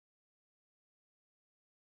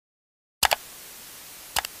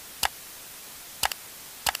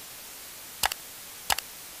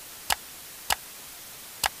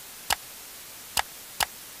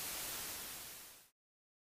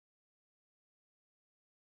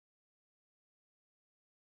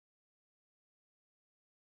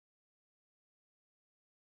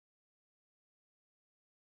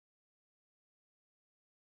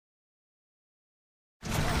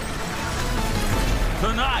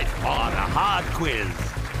Tonight on a hard quiz,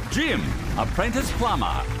 Jim, apprentice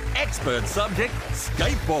plumber, expert subject,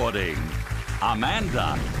 skateboarding.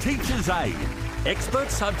 Amanda, teacher's aide, expert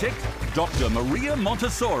subject, Dr. Maria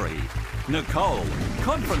Montessori. Nicole,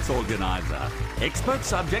 conference organizer, expert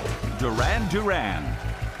subject, Duran Duran.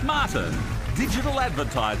 Martin, digital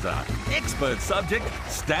advertiser, expert subject,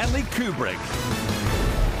 Stanley Kubrick.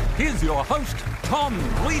 Here's your host, Tom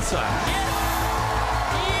Gleeson.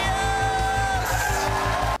 Yes!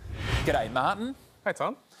 G'day, Martin. Hey,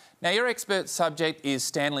 Tom. Now, your expert subject is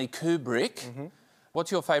Stanley Kubrick.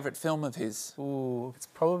 What's your favourite film of his? Ooh, it's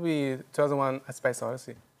probably 2001: A Space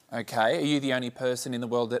Odyssey. OK, are you the only person in the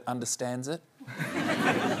world that understands it?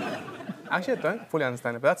 Actually, I don't fully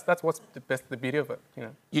understand it, but that's what's the beauty of it, you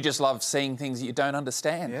know. You just love seeing things that you don't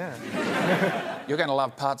understand. Yeah. You're going to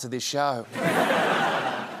love parts of this show.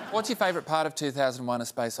 What's your favourite part of 2001: A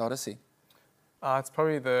Space Odyssey? It's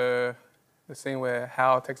probably the scene where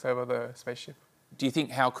Hal takes over the spaceship. Do you think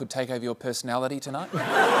Hal could take over your personality tonight?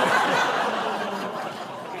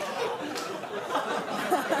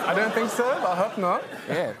 I don't think so, but I hope not.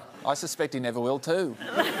 Yeah, I suspect he never will too.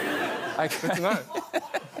 Okay. Good to know.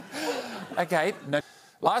 OK, no.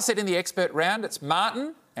 Last set in the expert round, it's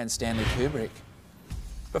Martin and Stanley Kubrick.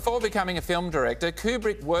 Before becoming a film director,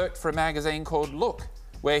 Kubrick worked for a magazine called Look,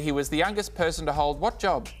 where he was the youngest person to hold what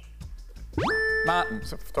job? Martin.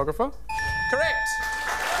 So, photographer? Correct.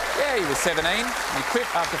 Yeah, he was 17 and he quit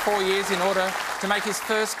after 4 years in order to make his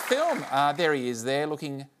first film. There he is there,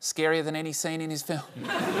 looking scarier than any scene in his film.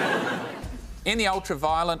 In the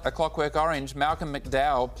ultra-violent A Clockwork Orange, Malcolm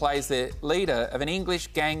McDowell plays the leader of an English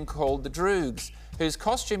gang called the Droogs, whose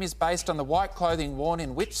costume is based on the white clothing worn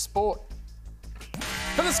in which sport?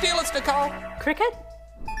 For the Steelers, Nicole. Cricket?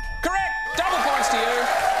 Correct. Double points to you.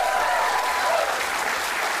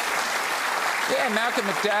 Yeah, Malcolm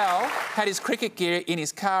McDowell had his cricket gear in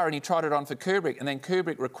his car and he tried it on for Kubrick, and then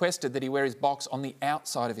Kubrick requested that he wear his box on the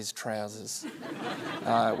outside of his trousers,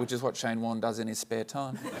 which is what Shane Warne does in his spare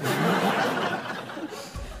time.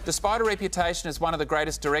 Despite a reputation as one of the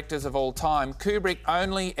greatest directors of all time, Kubrick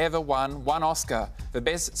only ever won one Oscar for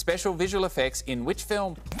Best Special Visual Effects in which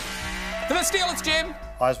film? For the Steelers, Jim.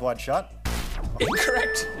 Eyes Wide Shut.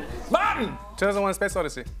 Incorrect. Martin. 2001: Space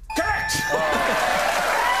Odyssey. Correct.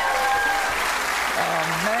 Oh,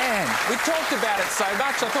 man. We talked about it so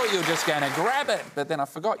much, I thought you were just going to grab it, but then I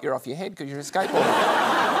forgot you're off your head because you're a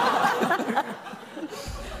skateboarder.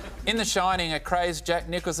 In The Shining, a crazed Jack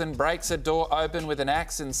Nicholson breaks a door open with an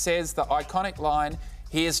axe and says the iconic line,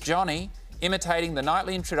 "Here's Johnny," imitating the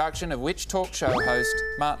nightly introduction of which talk show host?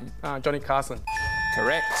 Martin. Johnny Carson.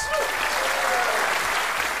 Correct.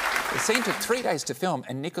 The scene took 3 days to film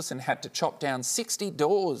and Nicholson had to chop down 60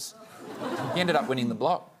 doors. He ended up winning the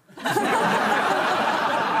block.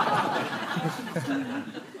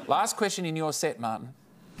 Last question in your set, Martin.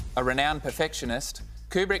 A renowned perfectionist,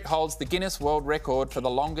 Kubrick holds the Guinness World Record for the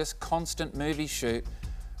longest constant movie shoot,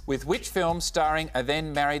 with which film starring a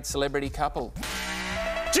then-married celebrity couple?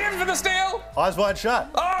 Jim for the steal! Eyes Wide Shut.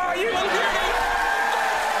 Oh, you little beauty!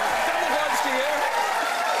 Double points to you.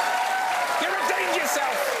 You redeemed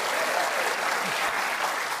yourself.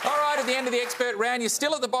 All right, at the end of the expert round, you're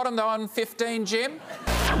still at the bottom, though, on 15, Jim.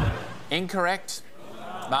 Incorrect.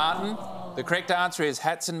 Martin, the correct answer is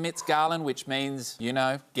Hats and Mitts Garland, which means, you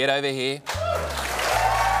know, get over here.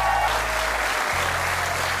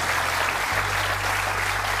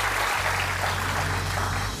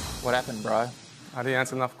 What happened, bro? I didn't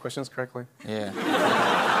answer enough questions correctly. Yeah.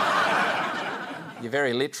 You're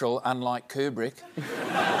very literal, unlike Kubrick.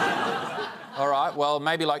 All right, well,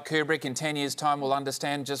 maybe like Kubrick, in 10 years' time, we'll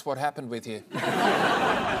understand just what happened with you.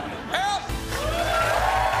 Help!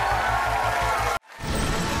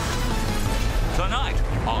 Tonight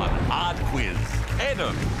on Art Quiz,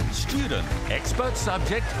 Adam, student, expert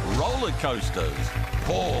subject, roller coasters.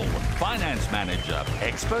 Paul, finance manager,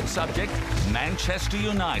 expert subject, Manchester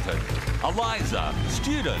United. Eliza,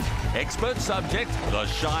 student, expert subject, The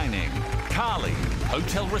Shining. Carly,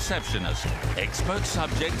 hotel receptionist, expert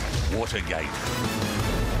subject, Watergate.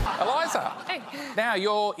 Eliza. Hey. Now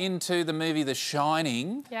you're into the movie The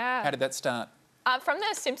Shining. Yeah. How did that start? From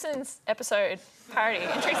the Simpsons episode parody,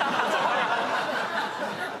 in Trees on House of Water.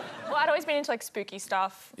 Well, I'd always been into like spooky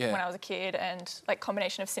stuff when I was a kid, and like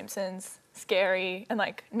combination of Simpsons, scary, and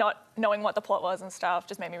like not knowing what the plot was and stuff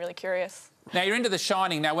just made me really curious. Now you're into The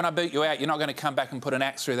Shining. Now when I boot you out, you're not going to come back and put an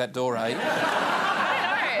axe through that door, are you?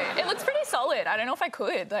 I don't know. It looks pretty solid. I don't know if I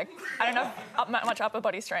could. Like, I don't know much upper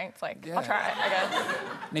body strength. Like, I'll try it, I guess.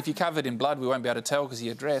 And if you're covered in blood, we won't be able to tell because of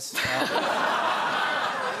your dress.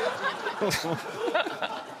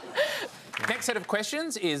 Next next set of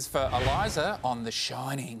questions is for Eliza on The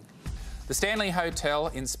Shining. The Stanley Hotel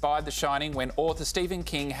inspired The Shining when author Stephen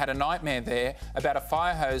King had a nightmare there about a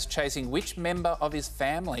fire hose chasing which member of his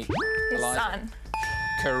family? His son.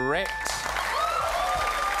 Correct.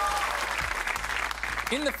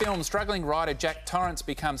 In the film, struggling writer Jack Torrance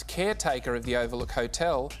becomes caretaker of the Overlook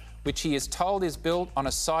Hotel, which he is told is built on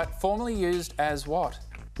a site formerly used as what?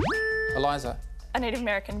 Eliza? A Native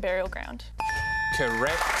American burial ground.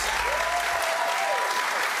 Correct.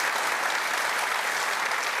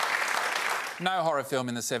 No horror film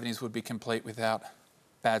in the 70s would be complete without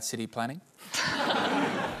bad city planning.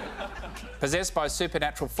 Possessed by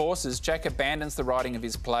supernatural forces, Jack abandons the writing of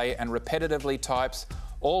his play and repetitively types,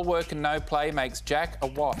 "All work and no play makes Jack a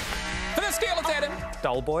what?" For the steal, it's Adam.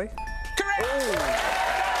 Dull boy. Correct. Ooh.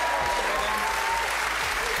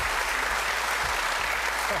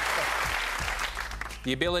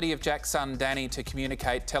 The ability of Jack's son Danny to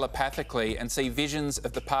communicate telepathically and see visions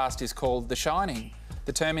of the past is called The Shining.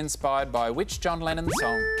 The term inspired by which John Lennon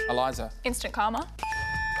song? Eliza? Instant Karma.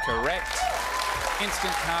 Correct.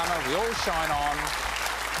 Instant Karma, we all shine on.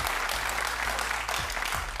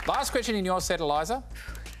 Last question in your set, Eliza.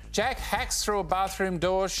 Jack hacks through a bathroom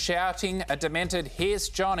door shouting a demented "Here's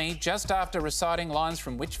Johnny" just after reciting lines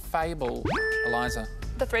from which fable? Eliza?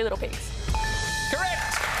 The Three Little Pigs. Correct.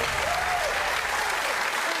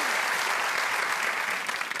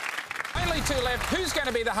 Only two left. Who's going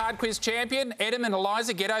to be the hard quiz champion? Adam and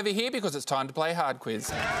Eliza, get over here because it's time to play hard quiz.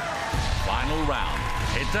 Final round,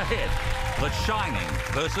 head-to-head. The Shining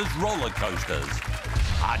versus roller coasters.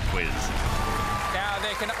 Hard quiz. Now,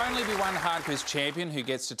 there can only be one hard quiz champion who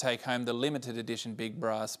gets to take home the limited edition big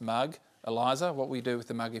brass mug. Eliza, what will you do with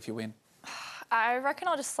the mug if you win? I reckon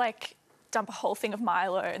I'll just, like, dump a whole thing of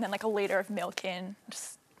Milo and then, like, a litre of milk in.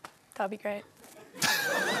 That'd be great.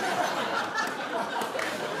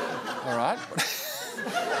 All right.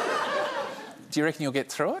 Do you reckon you'll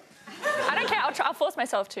get through it? I don't care. I'll force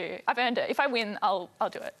myself to. I've earned it. If I win, I'll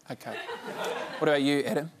do it. OK. What about you,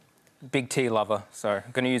 Adam? Big tea lover, so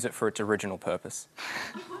I'm going to use it for its original purpose.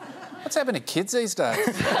 What's happened to kids these days?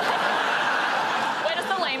 We're just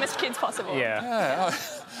the lamest kids possible. Yeah. Oh,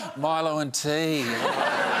 Milo and tea.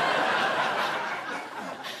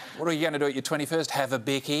 What are you going to do at your 21st? Have a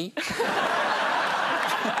bicky?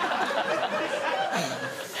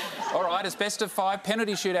 All right, it's best of 5,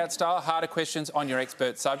 penalty shootout style, harder questions on your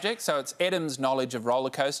expert subject. So it's Adam's knowledge of roller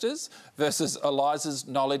coasters versus Eliza's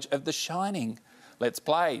knowledge of The Shining. Let's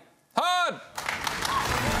play. Hard!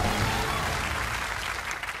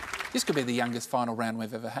 This could be the youngest final round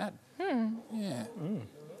we've ever had. Yeah. We're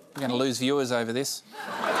going to lose viewers over this.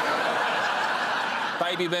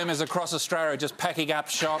 Baby boomers across Australia just packing up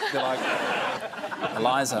shop. They're like,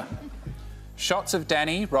 Eliza. Shots of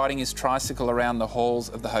Danny riding his tricycle around the halls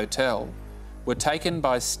of the hotel were taken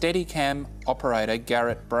by Steadicam operator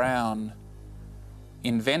Garrett Brown,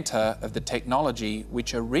 inventor of the technology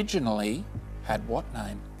which originally had what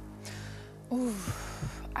name? Ooh,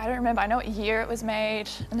 I don't remember. I know what year it was made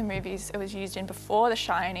and the movies it was used in before The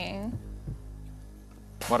Shining.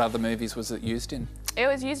 What other movies was it used in? It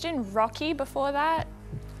was used in Rocky before that.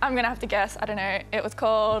 I'm going to have to guess. I don't know. It was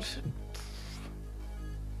called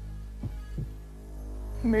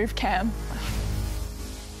Move Cam.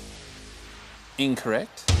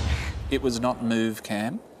 Incorrect. It was not Move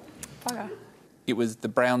Cam. Bugger. It was the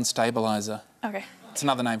Brown Stabiliser. Okay. It's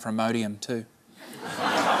another name for Imodium too.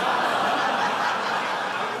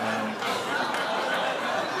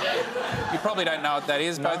 You probably don't know what that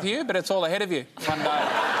is, both of you, but it's all ahead of you. One day.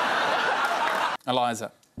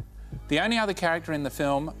 Eliza. The only other character in the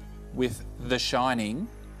film with The Shining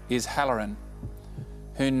is Halloran,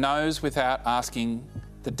 who knows without asking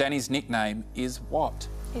that Danny's nickname is what?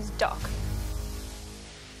 He's Doc.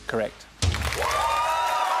 Correct.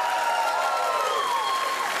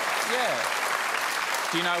 Yeah.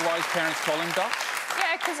 Do you know why his parents call him Doc?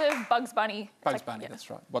 Yeah, because of Bugs Bunny. Bugs Bunny, that's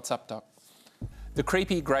right. What's up, Doc? The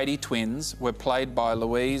creepy Grady twins were played by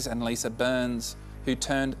Louise and Lisa Burns, who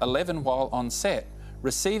turned 11 while on set,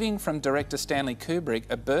 receiving from director Stanley Kubrick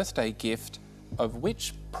a birthday gift of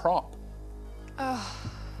which prop? Oh.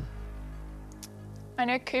 I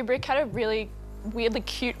know Kubrick had a really weirdly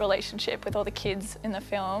cute relationship with all the kids in the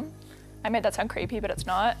film. I made that sound creepy, but it's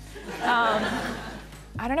not.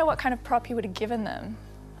 I don't know what kind of prop he would have given them.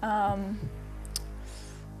 I'm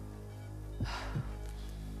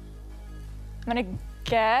gonna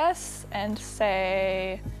guess and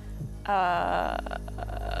say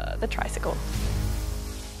the tricycle.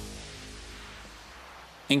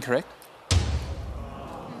 Incorrect.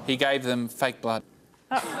 He gave them fake blood.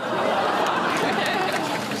 Oh.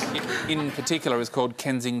 In particular, it was called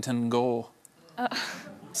Kensington Gore.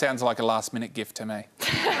 Sounds like a last-minute gift to me.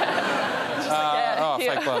 Yeah,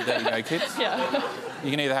 here. Fake blood. There you go, kids. Yeah. You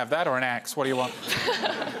can either have that or an axe. What do you want?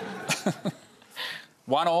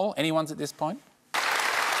 1-1. Anyone's at this point?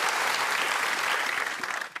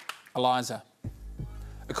 Eliza.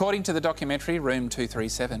 According to the documentary Room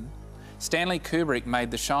 237, Stanley Kubrick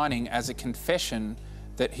made The Shining as a confession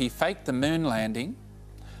that he faked the moon landing,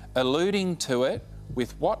 alluding to it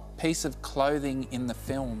with what piece of clothing in the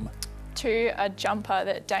film? To a jumper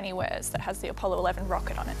that Danny wears that has the Apollo 11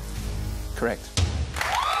 rocket on it. Correct.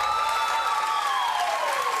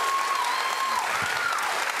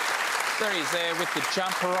 There he is there with the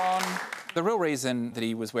jumper on. The real reason that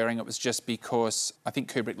he was wearing it was just because I think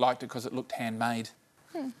Kubrick liked it because it looked handmade.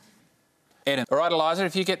 Eden. All right, Eliza,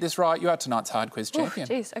 if you get this right, you are tonight's hard quiz champion.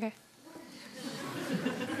 Jeez, okay.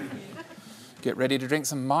 Get ready to drink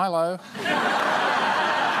some Milo.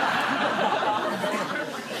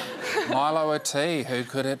 Milo or tea, who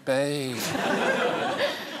could it be?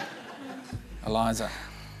 Eliza.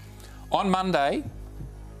 On Monday,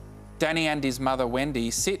 Danny and his mother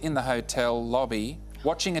Wendy sit in the hotel lobby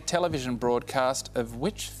watching a television broadcast of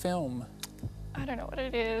which film? I don't know what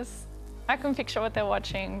it is. I can picture what they're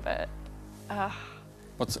watching, but...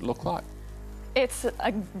 What's it look like? It's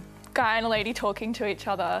a guy and a lady talking to each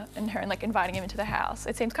other and her like inviting him into the house.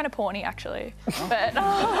 It seems kind of porny, actually. But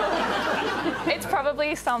it's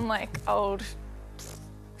probably some like old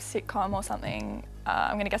sitcom or something.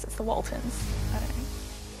 I'm going to guess it's The Waltons. I don't know.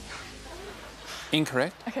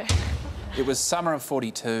 Incorrect. Okay. It was Summer of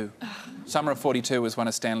 42. Summer of 42 was one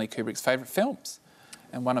of Stanley Kubrick's favourite films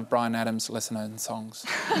and one of Bryan Adams' lesser-known songs.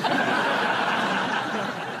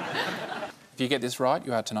 If you get this right,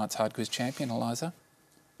 you are tonight's hard quiz champion, Eliza.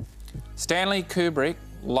 Stanley Kubrick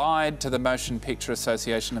lied to the Motion Picture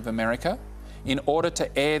Association of America in order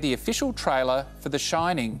to air the official trailer for The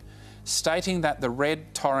Shining, stating that the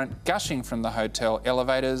red torrent gushing from the hotel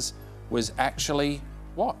elevators was actually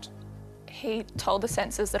what? He told the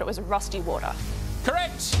censors that it was rusty water.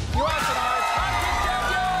 Correct! You are tonight's hard quiz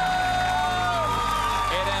champion!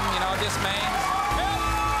 Eden, you know what this means?